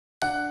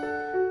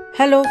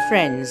Hello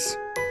friends,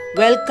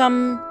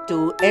 welcome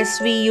to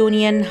SV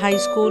Union High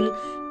School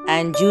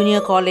and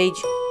Junior College,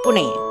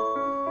 Pune.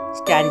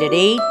 Standard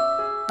 8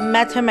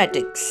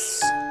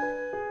 Mathematics.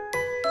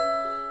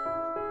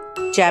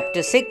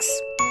 Chapter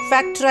 6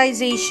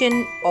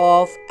 Factorization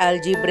of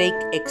Algebraic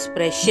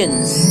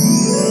Expressions.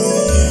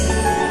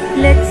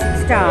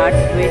 Let's start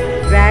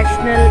with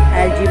rational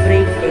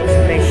algebraic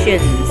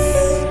expressions.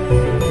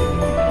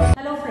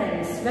 Hello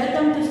friends,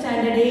 welcome to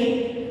Standard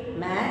 8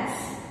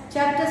 Maths,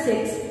 Chapter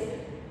 6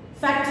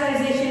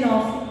 Factorization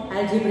of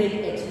Algebraic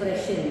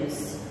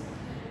Expressions.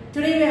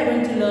 Today we are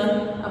going to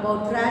learn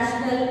about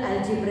rational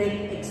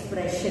algebraic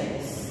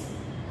expressions.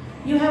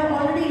 You have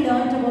already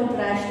learnt about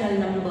rational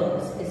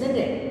numbers, isn't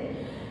it?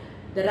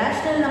 The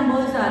rational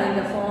numbers are in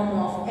the form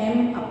of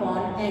m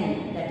upon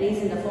n, that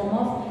is in the form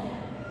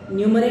of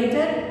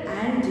numerator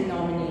and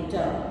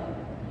denominator.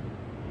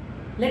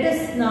 Let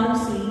us now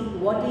see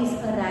what is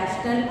a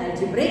rational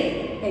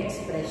algebraic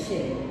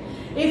expression.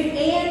 If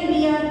a and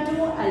b are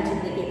two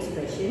algebraic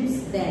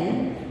expressions,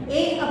 then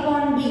a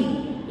upon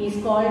b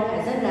is called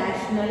as a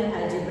rational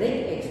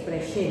algebraic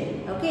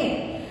expression.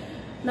 Okay.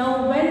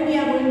 Now when we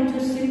are going to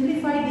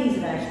simplify these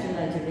rational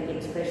algebraic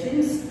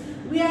expressions,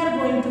 we are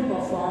going to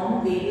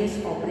perform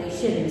various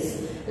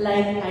operations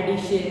like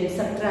addition,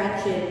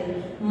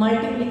 subtraction,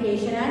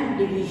 multiplication and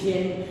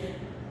division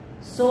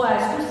so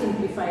as to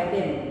simplify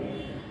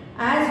them,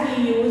 as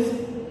we use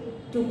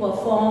to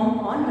perform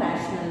on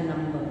rational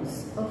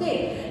numbers.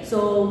 Okay,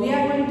 so we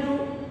are going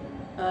to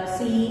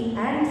see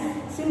and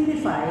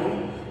simplify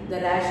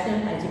the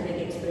rational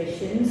algebraic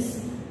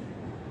expressions.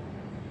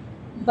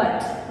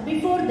 But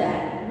before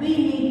that, we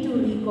need to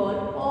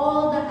recall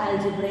all the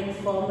algebraic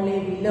formulae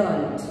we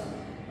learned.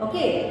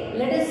 Okay,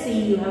 let us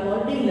see. You have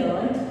already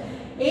learned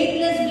a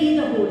plus b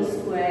the whole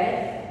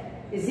square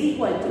is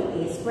equal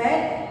to a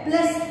square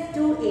plus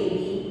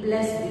 2ab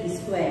plus b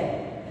square.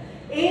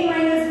 A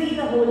minus b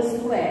the whole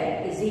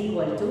square is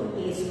equal to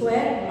a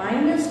square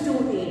minus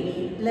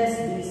 2ab plus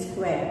b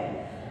square.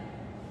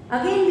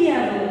 Again we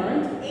have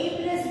learned a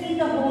plus b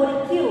the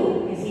whole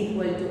cube is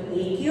equal to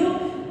a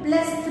cube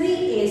plus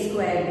 3a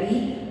square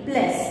b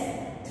plus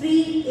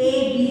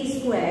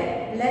 3ab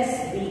square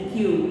plus b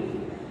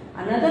cube.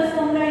 Another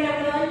formula you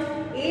have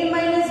learned, a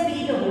minus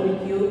b the whole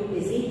cube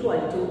is equal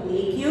to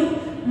a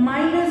cube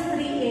minus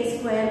 3a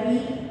square b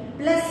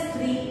plus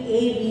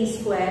 3ab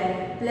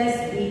square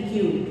plus b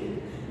cube.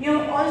 You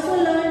have also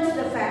learnt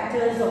the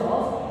factors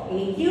of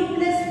a cube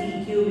plus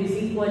b cube is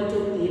equal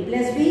to a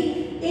plus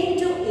b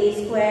into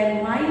a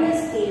square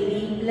minus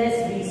ab plus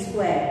b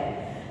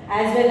square,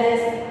 as well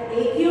as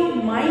a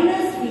cube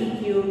minus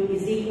b cube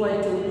is equal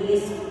to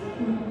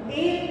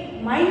a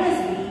minus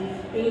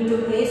b into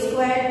a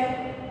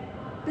square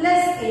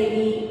plus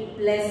ab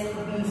plus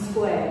b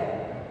square.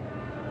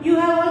 You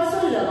have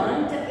also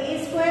learnt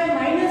a square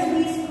minus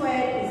b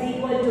square is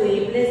equal to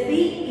a plus b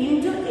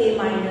into a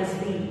minus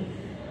b.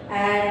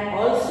 And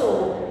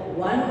also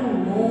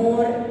one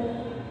more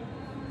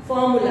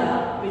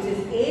formula, which is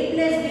a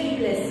plus b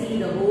plus c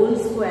the whole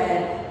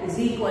square is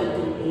equal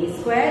to a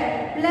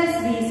square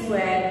plus b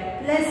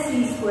square plus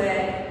c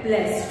square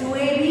plus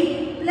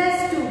 2ab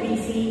plus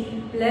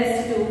 2bc plus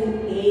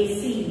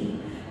 2ac.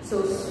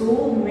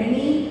 So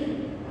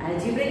many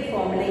algebraic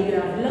formulae you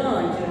have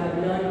learned. You have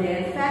learned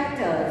their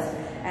factors,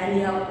 and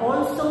you have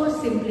also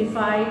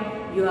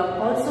simplified, you have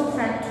also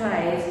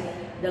factorized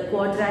the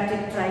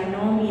quadratic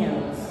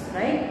trinomials,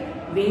 right?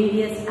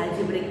 Various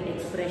algebraic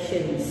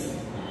expressions.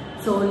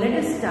 So let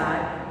us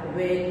start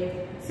with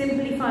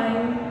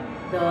simplifying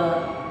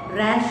the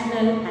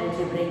rational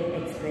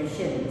algebraic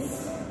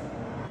expressions.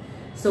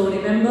 So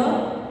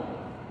remember,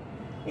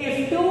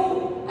 if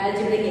two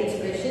algebraic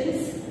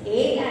expressions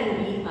a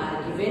and b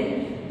are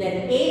given,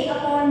 then a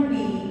upon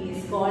b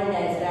is called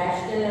as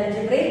rational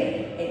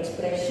algebraic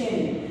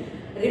expression.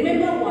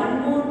 Remember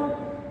one more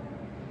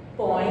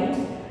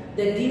point.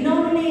 The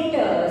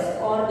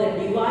denominators or the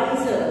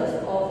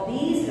divisors of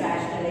these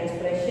rational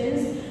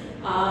expressions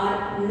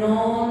are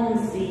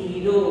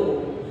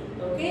non-zero.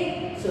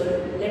 Okay, so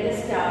let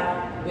us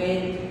start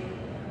with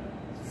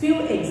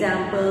few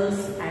examples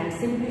and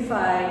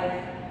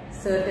simplify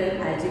certain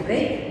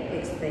algebraic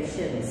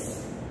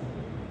expressions.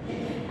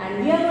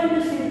 And we are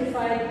going to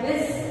simplify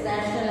this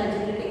rational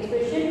algebraic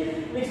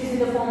expression, which is in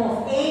the form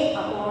of a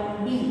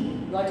upon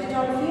b. Got it,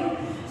 all of you?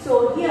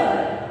 So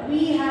here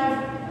we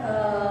have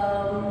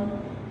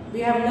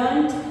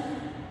learnt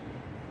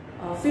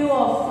a few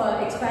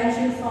of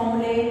expansion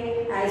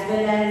formulae, as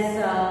well as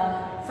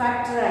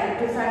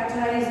to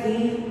factorize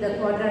the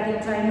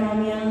quadratic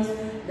trinomials,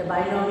 the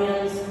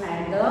binomials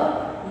and the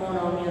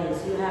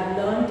monomials. You have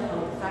learnt how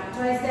to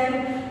factorize them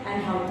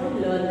and how to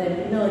learn them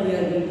in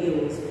earlier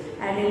videos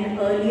and in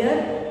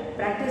earlier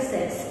practice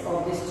sets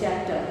of this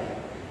chapter.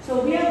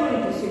 So we are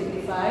going to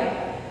simplify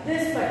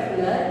this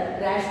particular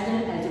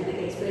rational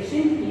algebraic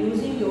expression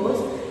using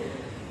those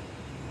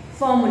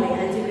formulae,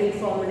 algebraic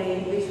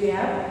formulae which we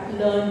have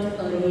learned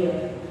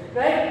earlier,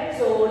 right?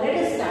 So let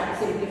us start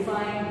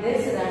simplifying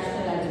this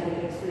rational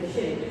algebraic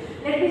expression.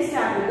 Let me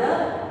start with the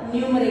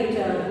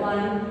numerator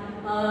 1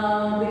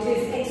 which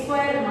is x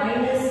square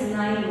minus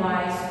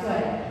 9y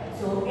square.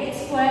 So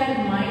x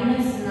square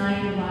minus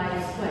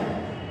 9y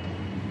square.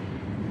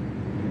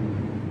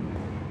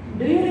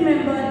 Do you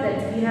remember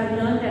that we have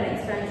learned an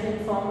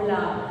expansion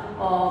formula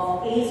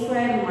of a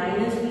square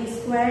minus b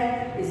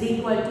square is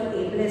equal to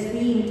a plus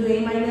b into a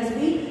minus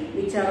b,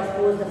 which are of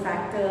course the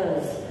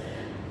factors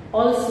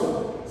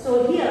also.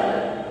 So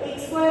here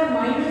x square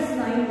minus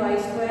 9y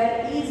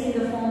square is in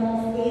the form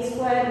of a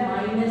square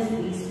minus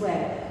b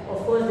square.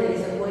 Of course there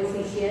is a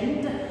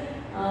coefficient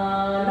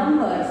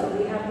number, so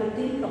we have to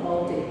think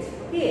about it.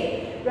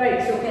 Okay,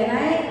 right. So can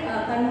I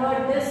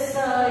convert this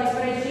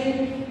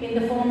expression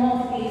in the form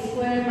of a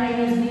square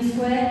minus b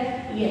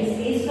square? Yes,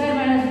 a square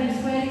minus b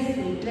square is a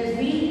plus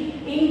b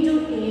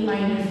into a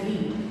minus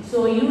b.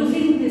 So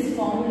using this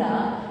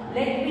formula,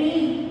 let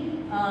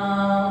me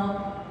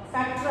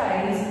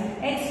factorize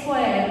x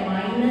square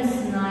minus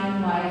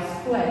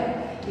 9y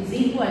square is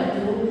equal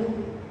to,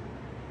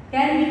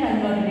 can be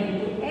converted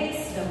into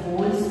x the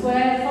whole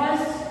square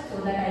first,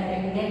 so that I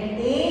can get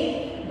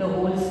a the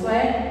whole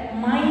square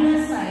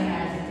minus sign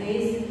as it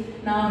is.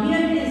 Now here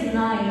it is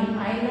 9,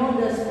 I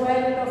know the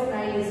square root of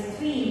 9 is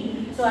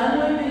 3, so I am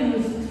going to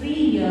use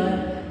 3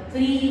 here.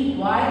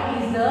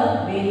 3y is the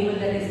variable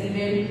that is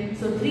given,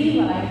 so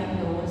 3y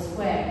the whole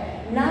square.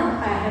 Now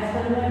I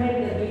have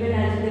converted the given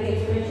algebraic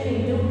expression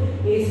into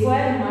a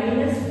square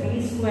minus b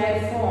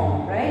square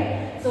form,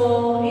 right?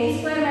 So a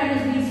square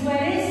minus b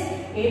square is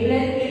a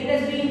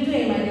plus b into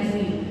a minus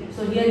b.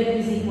 So here it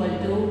is equal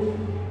to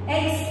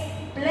x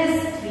plus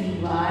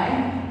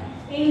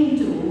 3y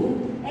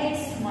into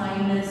x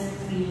minus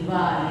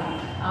 3y.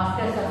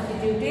 After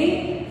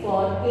substituting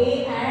for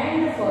a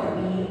and for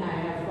b, I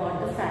have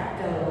got the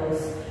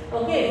factors.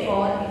 Okay,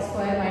 for x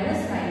square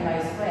minus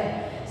 9y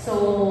square.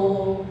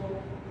 So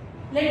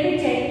let me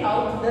check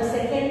out the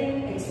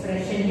second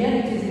expression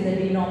here, which is in the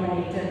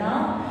denominator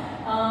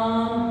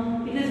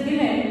now. It is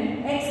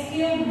given x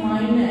cube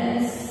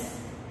minus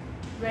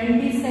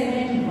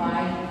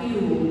 27y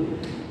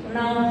cube.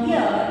 Now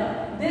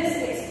here, this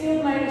x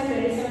cube minus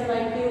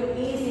 27y cube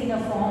is in the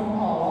form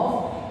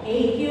of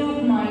a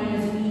cube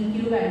minus b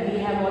cube, and we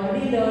have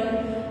already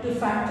learned to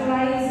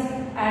factorize,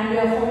 and we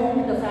have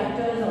found the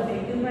factors of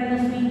a cube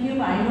minus b cube.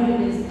 I know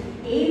it is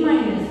a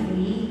minus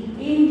b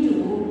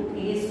into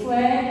a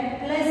square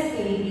plus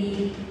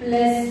ab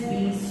plus b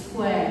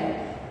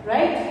square,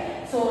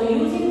 right? So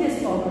using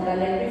this formula,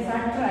 let me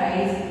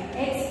factorize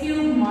x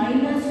cube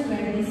minus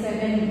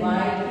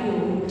 27y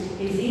cube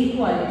is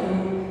equal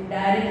to,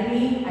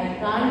 directly I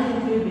can't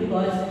include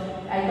because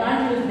I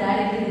can't use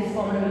directly this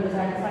formula because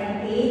I have to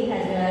find a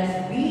as well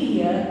as b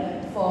here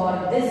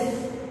for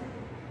this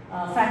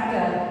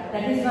factor.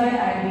 That is why I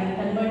have been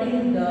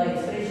converting the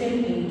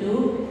expression into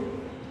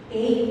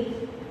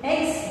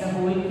x the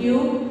whole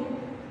cube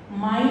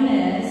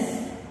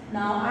minus,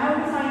 now I have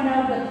to find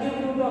out the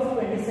cube root of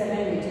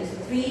 27, which is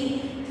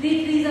 3.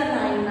 3 3s are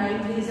 9, 9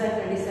 3s are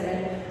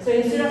 27. So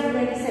instead of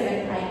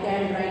 27, I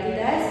can write it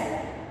as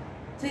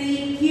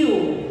 3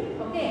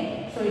 cube.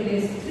 Okay, so it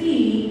is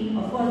 3.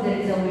 Of course, there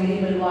is a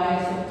variable y,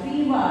 so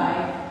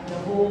 3y the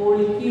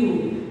whole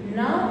cube.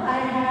 Now I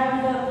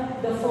have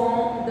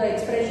the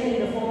expression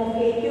in the form of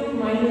a cube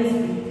minus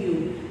b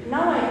cube.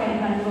 Now I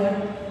can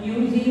convert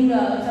using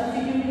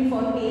substituting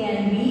for a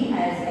and b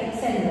as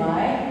x and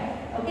y.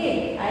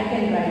 Okay, I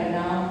can write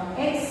now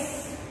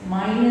x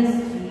minus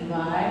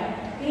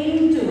 3y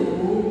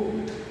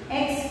into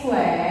x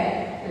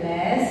square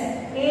plus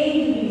a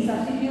into b.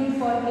 Substitute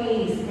for a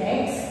is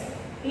x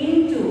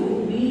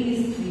into b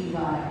is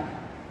 3y,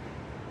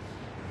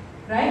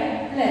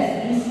 right? Plus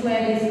b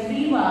square is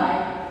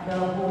 3y the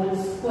whole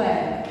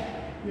square.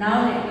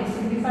 Now let me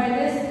simplify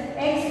this.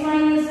 X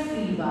minus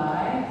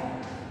 3y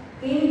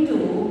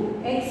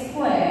into x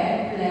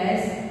square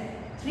plus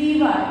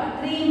 3y.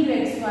 3 into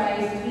xy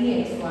is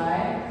 3xy,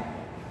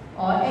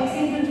 or x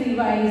into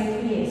 3y is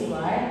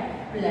 3xy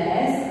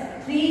plus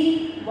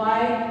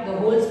 3y the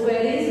whole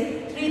square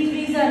is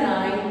 3 3s are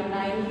 9,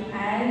 9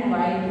 and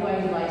y into y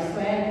is y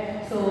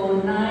square, so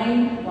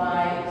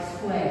 9y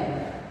square.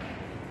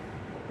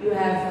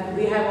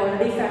 We have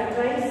already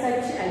factorized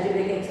such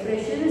algebraic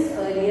expressions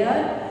earlier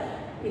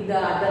in the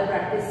other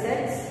practice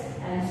sets,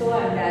 and so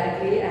I have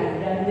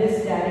done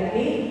this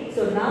directly.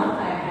 So now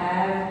I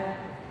have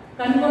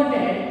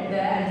converted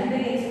the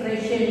algebraic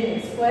expression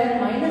x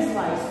square minus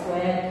y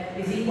square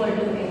is equal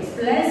to x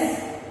plus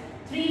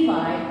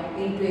 3y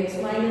into x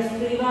minus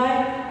 3y,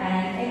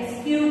 and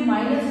x cube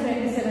minus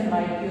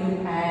 27y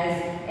cube as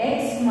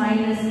x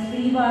minus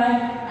 3y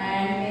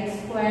and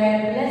x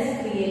square plus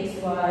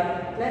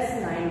 3xy plus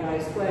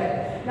 9y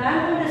square. Now I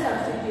am going to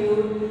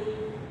substitute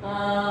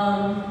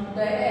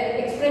the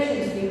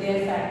expressions with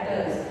their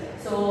factors.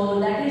 So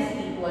that is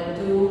equal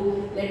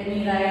to, let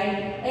me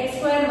write x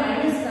square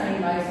minus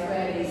 9y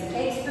square is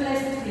x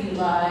plus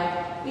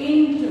 3y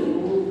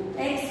into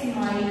x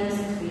minus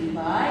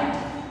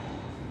 3y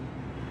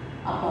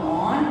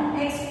upon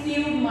x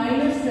cube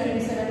minus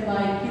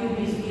 27y cube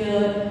is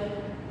here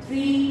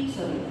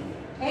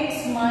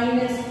x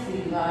minus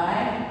 3y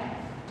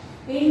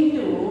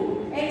into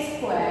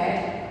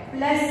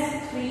plus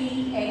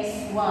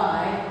 3xy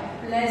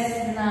plus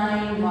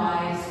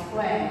 9y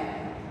square.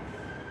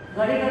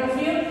 Got it, all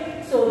of you?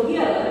 So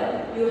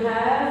here you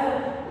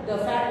have the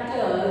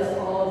factors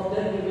of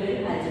the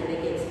given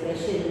algebraic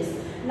expressions.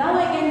 Now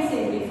I can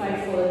simplify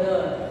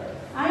further.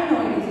 I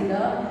know it is in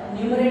the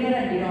numerator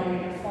and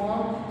denominator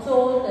form.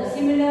 So the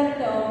similar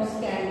terms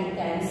can be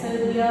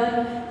cancelled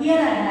here. Here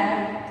I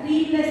have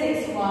 3 plus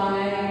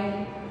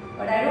xy.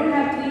 But I don't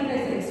have 3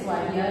 plus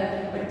xy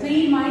here, but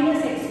 3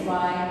 minus xy,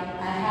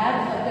 I have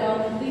a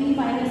term 3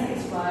 minus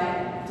xy,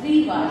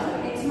 3y, so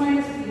x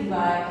minus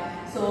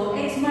 3y. So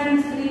x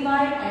minus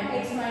 3y and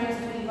x minus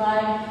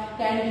 3y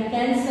can be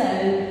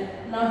cancelled.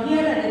 Now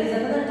here there is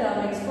another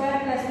term x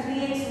square plus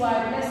 3xy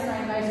plus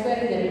 9y square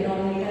in the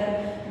denominator,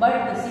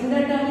 but the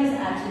single term is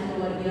absent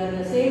over here.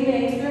 The same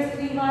way x plus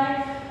 3y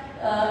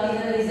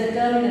is a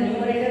term in the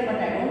numerator, but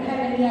I don't have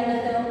any other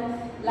term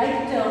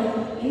like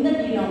term in the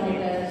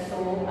denominator,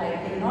 so I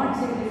cannot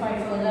simplify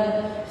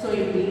further. So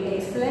it will be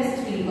x plus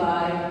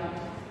 3y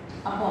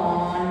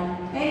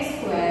upon x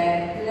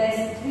square plus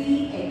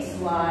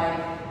 3xy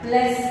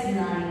plus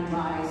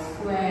 9y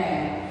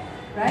square,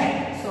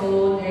 right?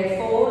 So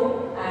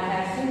therefore I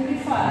have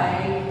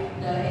simplified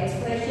the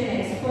expression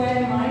x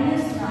square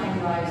minus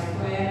 9y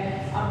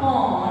square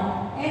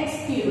upon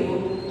x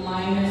cube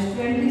minus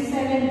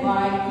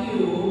 27y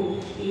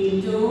cube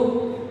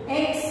into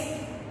x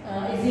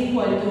is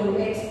equal to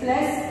x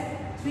plus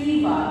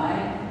 3y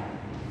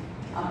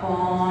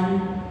upon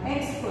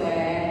x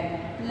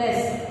square plus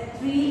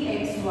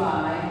 3xy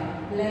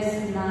plus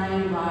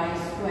 9y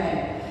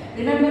square.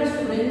 Remember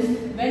students,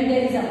 when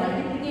there is a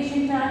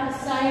multiplication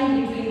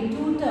sign between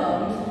two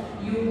terms,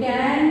 you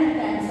can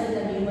cancel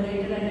the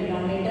numerator and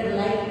denominator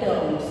like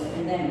terms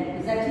in them.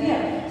 Is that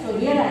clear? So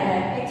here I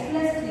have x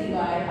plus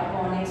 3y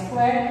upon x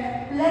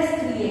square plus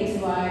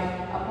 3xy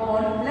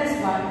upon plus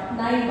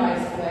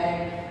 9y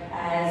square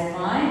as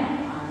my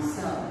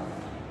answer.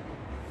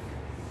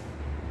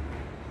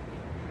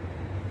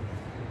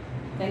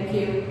 Thank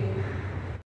you.